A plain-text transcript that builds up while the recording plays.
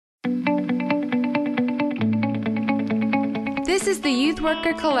This is the Youth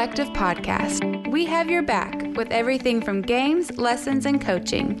Worker Collective podcast. We have your back with everything from games, lessons, and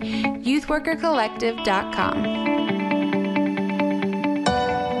coaching.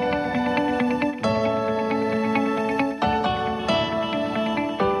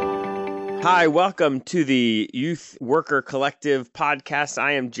 Hi, welcome to the Youth Worker Collective podcast.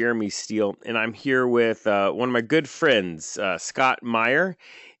 I am Jeremy Steele, and I'm here with one of my good friends, Scott Meyer,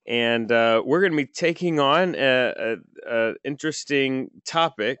 and we're going to be taking on an interesting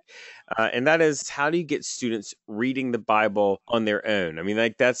topic, and that is, how do you get students reading the Bible on their own? I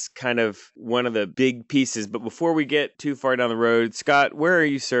mean, that's kind of one of the big pieces, but before we get too far down the road, Scott, where are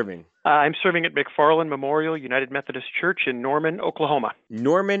you serving? I'm serving at McFarland Memorial United Methodist Church in Norman, Oklahoma.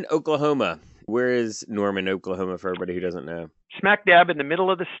 Norman, Oklahoma. Where is Norman, Oklahoma, for everybody who doesn't know? Smack dab in the middle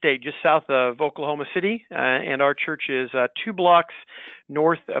of the state, just south of Oklahoma City, and our church is 2 blocks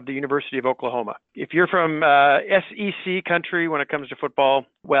north of the University of Oklahoma. If you're from SEC country when it comes to football,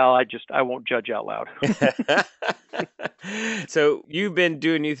 well, I won't judge out loud. So you've been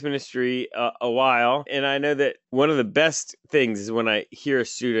doing youth ministry a while, and I know that one of the best things is when I hear a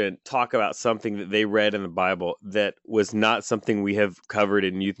student talk about something that they read in the Bible that was not something we have covered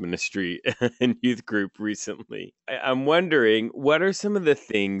in youth ministry and youth group recently. I'm wondering, what are some of the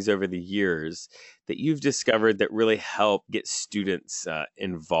things over the years that you've discovered that really help get students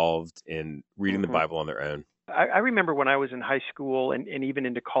involved in reading the Bible on their own? I remember when I was in high school and even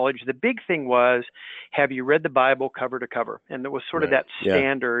into college, the big thing was, have you read the Bible cover to cover? And there was sort of that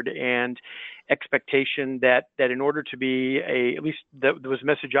standard and expectation that in order to be at least that was the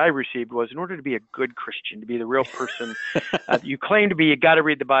message I received was, in order to be a good Christian, to be the real person you claim to be, you got to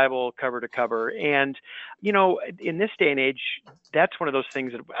read the Bible cover to cover. And, you know, in this day and age, that's one of those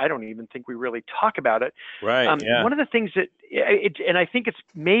things that I don't even think we really talk about it. Right. One of the things that, and I think it's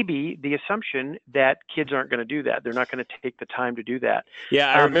maybe the assumption that kids aren't going to do that. They're not going to take the time to do that.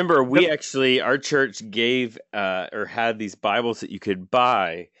 Yeah, I remember our church gave or had these Bibles that you could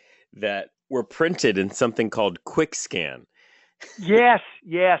buy that were printed in something called Quick Scan. Yes.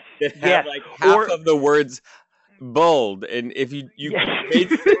 That had like half of the words bold, and if you even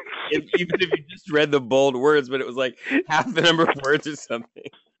if you just read the bold words, but it was like half the number of words or something.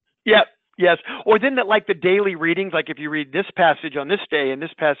 Yep. Yes. Or then that, like the daily readings, like if you read this passage on this day and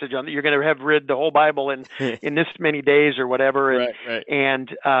this passage on, you're going to have read the whole Bible in this many days or whatever. And, right. And,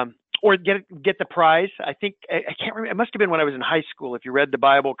 or get the prize. I think, I can't remember. It must have been when I was in high school. If you read the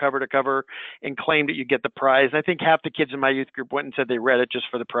Bible cover to cover and claimed that you get the prize. I think half the kids in my youth group went and said they read it just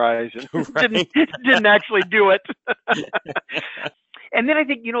for the prize and didn't actually do it. And then I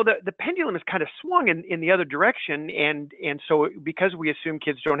think, you know, the pendulum is kind of swung in the other direction. And so because we assume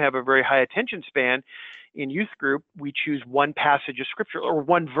kids don't have a very high attention span in youth group, we choose one passage of scripture or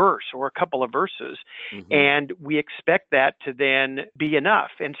one verse or a couple of verses. And we expect that to then be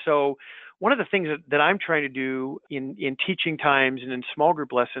enough. And so one of the things that I'm trying to do in teaching times and in small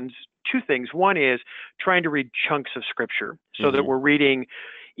group lessons, 2 things. One is trying to read chunks of scripture so that we're reading.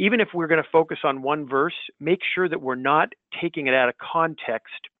 Even if we're going to focus on one verse, make sure that we're not taking it out of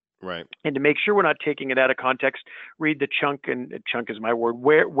context. Right. And to make sure we're not taking it out of context, read the chunk, and chunk is my word,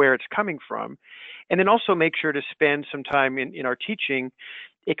 where it's coming from. And then also make sure to spend some time in our teaching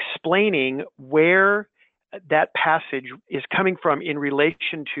explaining where that passage is coming from in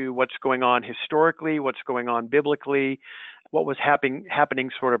relation to what's going on historically, what's going on biblically, what was happening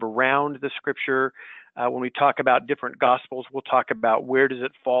sort of around the scripture. When we talk about different gospels, we'll talk about where does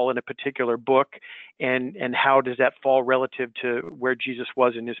it fall in a particular book and how does that fall relative to where Jesus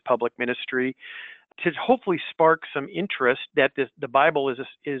was in his public ministry, to hopefully spark some interest that the Bible is a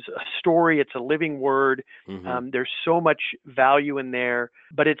story. It's a living word. There's so much value in there,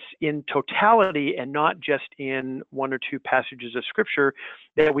 but it's in totality and not just in 1 or 2 passages of scripture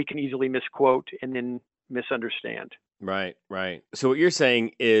that we can easily misquote and then misunderstand. Right. So what you're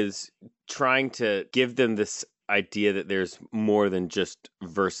saying is trying to give them this idea that there's more than just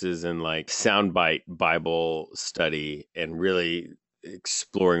verses and like soundbite Bible study and really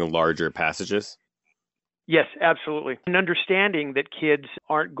exploring larger passages. Yes, absolutely. And understanding that kids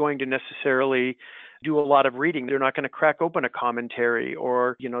aren't going to necessarily do a lot of reading. They're not going to crack open a commentary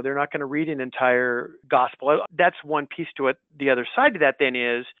or, you know, they're not going to read an entire gospel. That's one piece to it. The other side to that then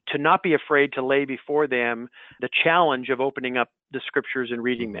is to not be afraid to lay before them the challenge of opening up the scriptures and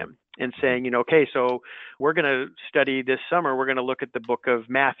reading them and saying, you know, okay, so we're going to study this summer, we're going to look at the book of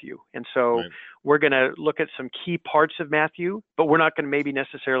Matthew. And so we're going to look at some key parts of Matthew, but we're not going to maybe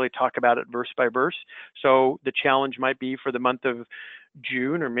necessarily talk about it verse by verse. So the challenge might be for the month of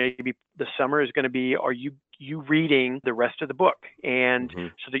June or maybe the summer is going to be, are you reading the rest of the book? And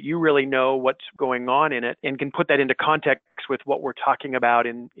so that you really know what's going on in it and can put that into context with what we're talking about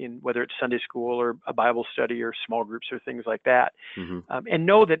in whether it's Sunday school or a Bible study or small groups or things like that. And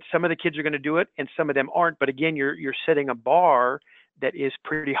know that some of the kids are going to do it and some of them aren't. But again, you're setting a bar that is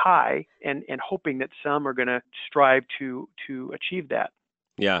pretty high and hoping that some are going to strive to achieve that.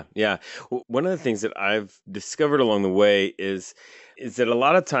 Yeah, yeah. One of the things that I've discovered along the way is that a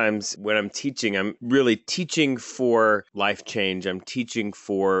lot of times when I'm teaching, I'm really teaching for life change. I'm teaching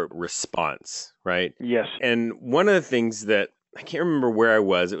for response, right? Yes. And one of the things that I can't remember where I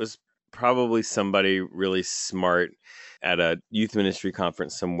was, it was probably somebody really smart at a youth ministry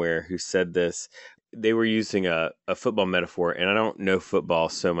conference somewhere who said this. They were using a football metaphor, and I don't know football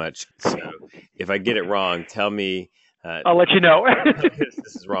so much. So if I get it wrong, tell me. I'll let you know.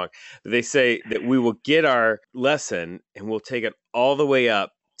 This is wrong. They say that we will get our lesson and we'll take it all the way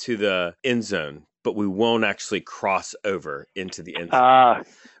up to the end zone, but we won't actually cross over into the end zone.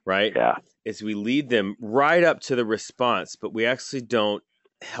 Right? Yeah. Is we lead them right up to the response, but we actually don't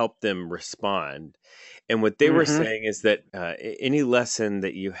help them respond. And what they were saying is that any lesson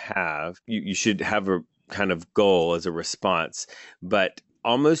that you have, you should have a kind of goal as a response, but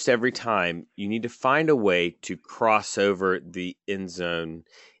almost every time you need to find a way to cross over the end zone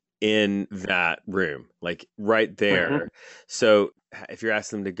in that room, like right there. So if you're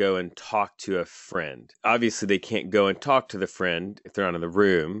asking them to go and talk to a friend, obviously they can't go and talk to the friend if they're not in the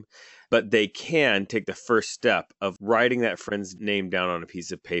room, but they can take the first step of writing that friend's name down on a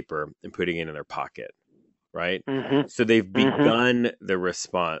piece of paper and putting it in their pocket. Right. So they've begun the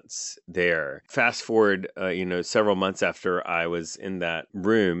response there. Fast forward, several months after I was in that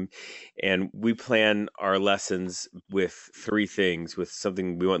room, and we plan our lessons with three things: with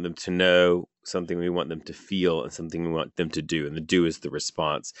something we want them to know, something we want them to feel, and something we want them to do. And the do is the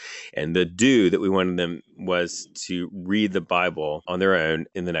response. And the do that we wanted them was to read the Bible on their own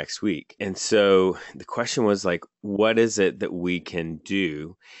in the next week. And so the question was like, what is it that we can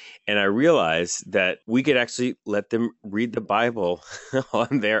do? And I realized that we could actually let them read the Bible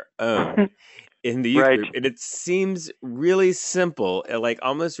on their own in the youth group. And it seems really simple, like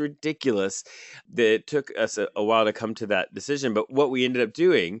almost ridiculous that it took us a while to come to that decision. But what we ended up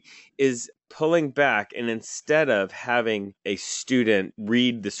doing is pulling back, and instead of having a student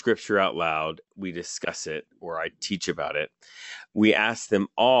read the scripture out loud, we discuss it or I teach about it. We ask them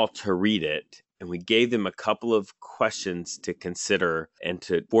all to read it. And we gave them a couple of questions to consider and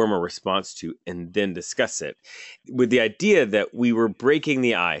to form a response to, and then discuss it, with the idea that we were breaking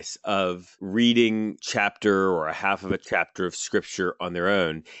the ice of reading chapter or a half of a chapter of scripture on their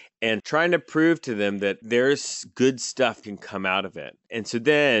own and trying to prove to them that there's good stuff can come out of it. And so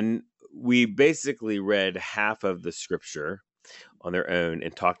then we basically read half of the scripture on their own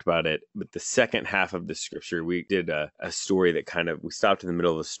and talked about it. But the second half of the scripture, we did a story that we stopped in the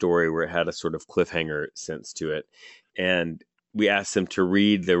middle of the story where it had a sort of cliffhanger sense to it. And we asked them to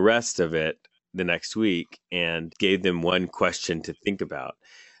read the rest of it the next week and gave them one question to think about.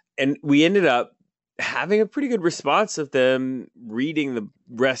 And we ended up having a pretty good response of them reading the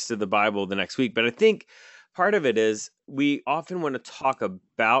rest of the Bible the next week. But I think part of it is we often want to talk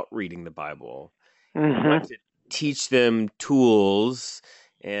about reading the Bible. We want to teach them tools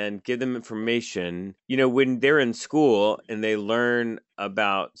and give them information. When they're in school and they learn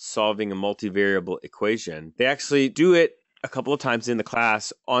about solving a multivariable equation, they actually do it a couple of times in the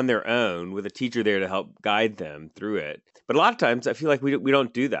class on their own with a teacher there to help guide them through it. But a lot of times I feel like we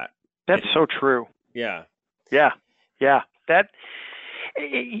don't do that. That's so true. Yeah. Yeah.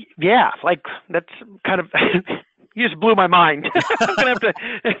 Like that's kind of, you just blew my mind. I'm going to have to,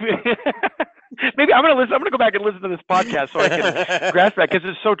 maybe I'm going to go back and listen to this podcast so I can grasp that, because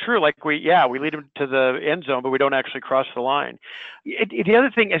it's so true. Like we lead them to the end zone, but we don't actually cross the line. The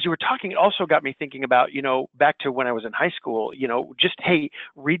other thing, as you were talking, it also got me thinking about, back to when I was in high school, just, hey,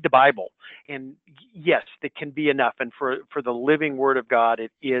 read the Bible. And yes, it can be enough. And for the living word of God,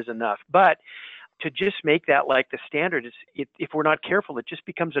 it is enough. But to just make that like the standard, if we're not careful, it just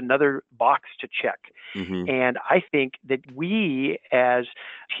becomes another box to check. And I think that we as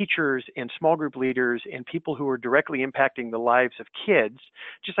teachers and small group leaders and people who are directly impacting the lives of kids,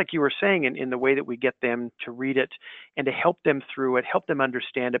 just like you were saying, in the way that we get them to read it and to help them through it, help them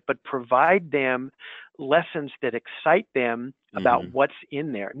understand it, but provide them lessons that excite them about what's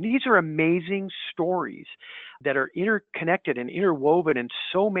in there. And these are amazing stories that are interconnected and interwoven in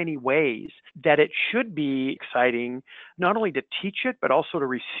so many ways that it should be exciting not only to teach it, but also to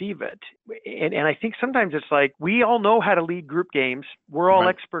receive it. And I think sometimes it's like, we all know how to lead group games. We're all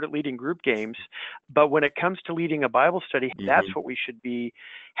expert at leading group games. But when it comes to leading a Bible study, that's what we should be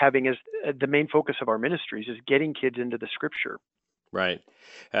having as the main focus of our ministries, is getting kids into the scripture. Right.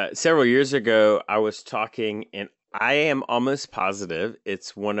 Several years ago, I was talking, and I am almost positive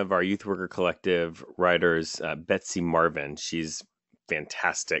it's one of our Youth Worker Collective writers, Betsy Marvin. She's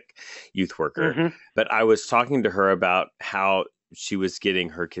fantastic youth worker. But I was talking to her about how she was getting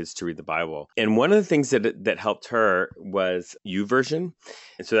her kids to read the Bible. And one of the things that helped her was YouVersion.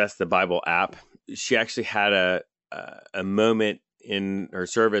 And so that's the Bible app. She actually had a moment in her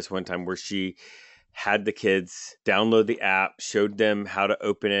service one time where she had the kids download the app, showed them how to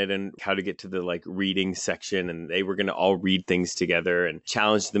open it and how to get to the reading section. And they were going to all read things together and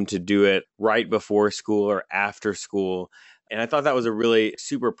challenged them to do it right before school or after school. And I thought that was a really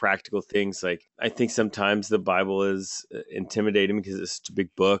super practical thing. I think sometimes the Bible is intimidating because it's such a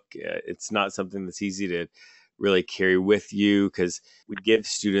big book. It's not something that's easy to really carry with you, because we give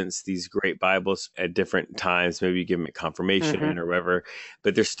students these great Bibles at different times. Maybe you give them at confirmation or whatever,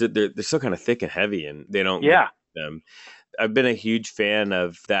 but they're still kind of thick and heavy, and they don't get them. I've been a huge fan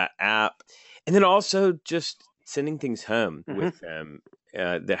of that app, and then also just sending things home with them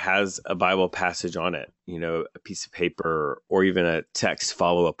that has a Bible passage on it, a piece of paper or even a text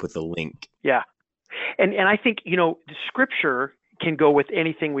follow up with a link. Yeah, and I think the scripture can go with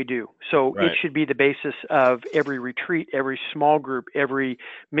anything we do. So it should be the basis of every retreat, every small group, every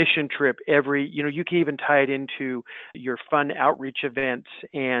mission trip, you can even tie it into your fun outreach events.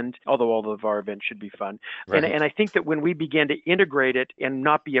 And although all of our events should be fun. And I think that when we begin to integrate it and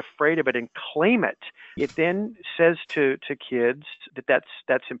not be afraid of it and claim it, it then says to kids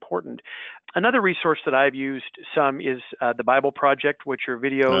that's important. Another resource that I've used some is the Bible Project, which are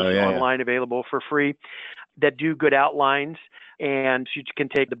videos online available for free that do good outlines. And you can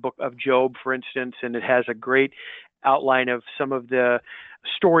take the book of Job, for instance, and it has a great outline of some of the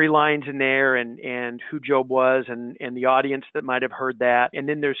storylines in there and who Job was and the audience that might have heard that. And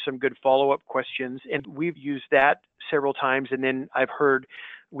then there's some good follow-up questions. And we've used that several times. And then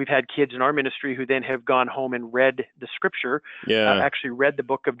we've had kids in our ministry who then have gone home and read the scripture, actually read the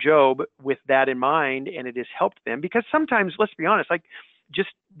book of Job with that in mind, and it has helped them. Because sometimes, let's be honest,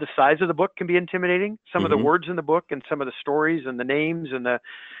 just the size of the book can be intimidating. Some of the words in the book and some of the stories and the names and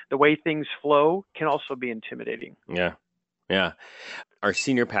the way things flow can also be intimidating. Yeah. Yeah. Our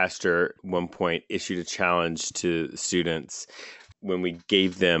senior pastor at one point issued a challenge to students. When we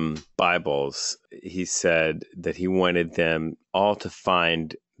gave them Bibles, he said that he wanted them all to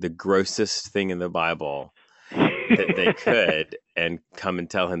find the grossest thing in the Bible that they could and come and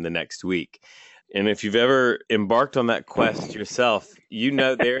tell him the next week. And if you've ever embarked on that quest yourself,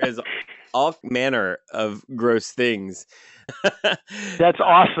 there is all manner of gross things. That's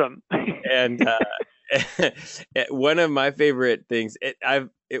awesome. And one of my favorite things,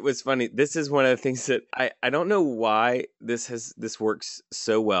 it was funny. This is one of the things that I don't know why this works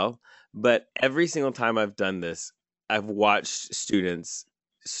so well, but every single time I've done this, I've watched students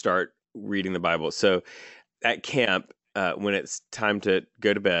start reading the Bible. So at camp, when it's time to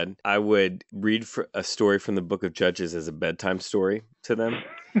go to bed, I would read a story from the book of Judges as a bedtime story to them.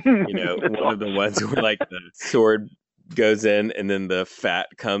 One of the ones where the sword goes in and then the fat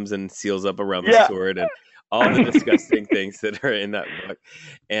comes and seals up around the sword and all the disgusting things that are in that book.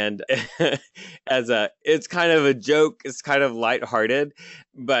 And it's kind of a joke, it's kind of lighthearted,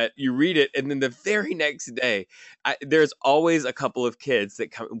 but you read it and then the very next day, there's always a couple of kids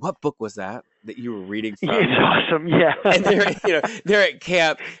that come, what book was that you were reading from? It's awesome, yeah. And they're at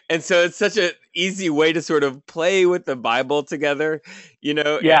camp, and so it's such an easy way to sort of play with the Bible together,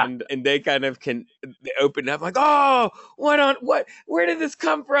 and they kind of they open up like, oh, where did this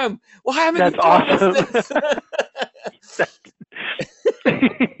come from? Well, haven't you told us this?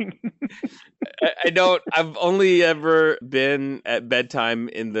 I've only ever been at bedtime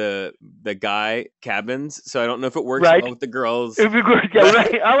in the guy cabins, so I don't know if it works well with the girls. If it works,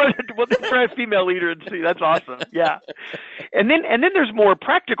 right. We'll try a female leader and see. That's awesome. Yeah. And then there's more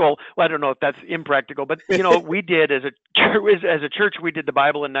practical. Well, I don't know if that's impractical, but we did as a church, we did the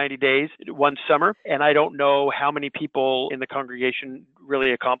Bible in 90 days one summer, and I don't know how many people in the congregation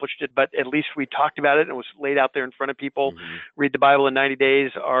really accomplished it, but at least we talked about it and it was laid out there in front of people. Mm-hmm. Read the Bible in 90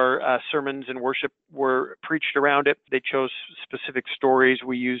 days. Our sermons and worship were preached around it. They chose specific stories.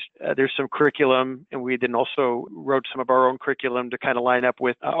 We used there's some curriculum, and we then also wrote some of our own curriculum to kind of line up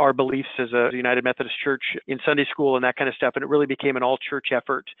with our beliefs as a United Methodist Church in Sunday school and that kind of stuff. And it really became an all-church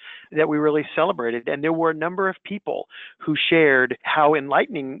effort that we really celebrated. And there were a number of people who shared how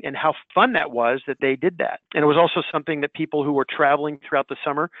enlightening and how fun that was that they did that. And it was also something that people who were traveling throughout the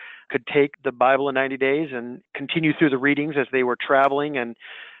summer could take the Bible in 90 days and continue through the readings as they were traveling. And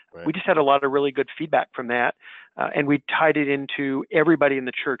right. We just had a lot of really good feedback from that. And we tied it into everybody in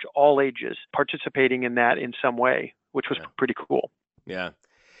the church, all ages, participating in that in some way, which was pretty cool. Yeah.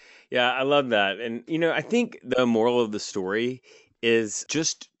 Yeah, I love that. And, I think the moral of the story is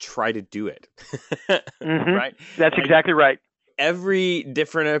just try to do it. Mm-hmm. Right? That's exactly right. Every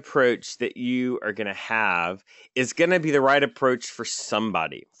different approach that you are going to have is going to be the right approach for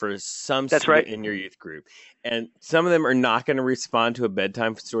somebody, for some student in your youth group. And some of them are not going to respond to a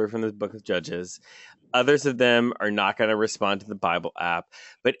bedtime story from the book of Judges. Others of them are not going to respond to the Bible app.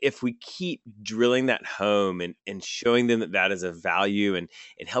 But if we keep drilling that home and showing them that is a value and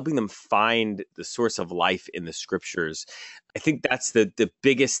helping them find the source of life in the scriptures, I think that's the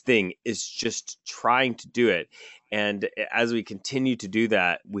biggest thing, is just trying to do it. And as we continue to do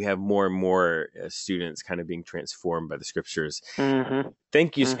that, we have more and more students kind of being transformed by the scriptures. Mm-hmm.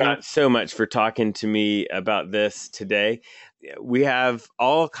 Thank you, Scott, so much for talking to me about this today. We have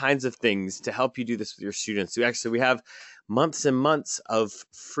all kinds of things to help you do this with your students. We have months and months of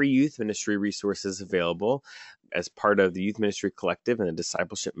free youth ministry resources available as part of the Youth Ministry Collective and the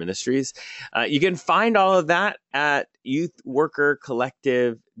Discipleship Ministries. You can find all of that at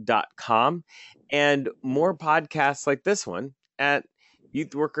youthworkercollective.com, and more podcasts like this one at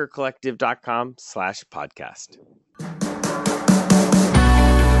youthworkercollective.com/podcast.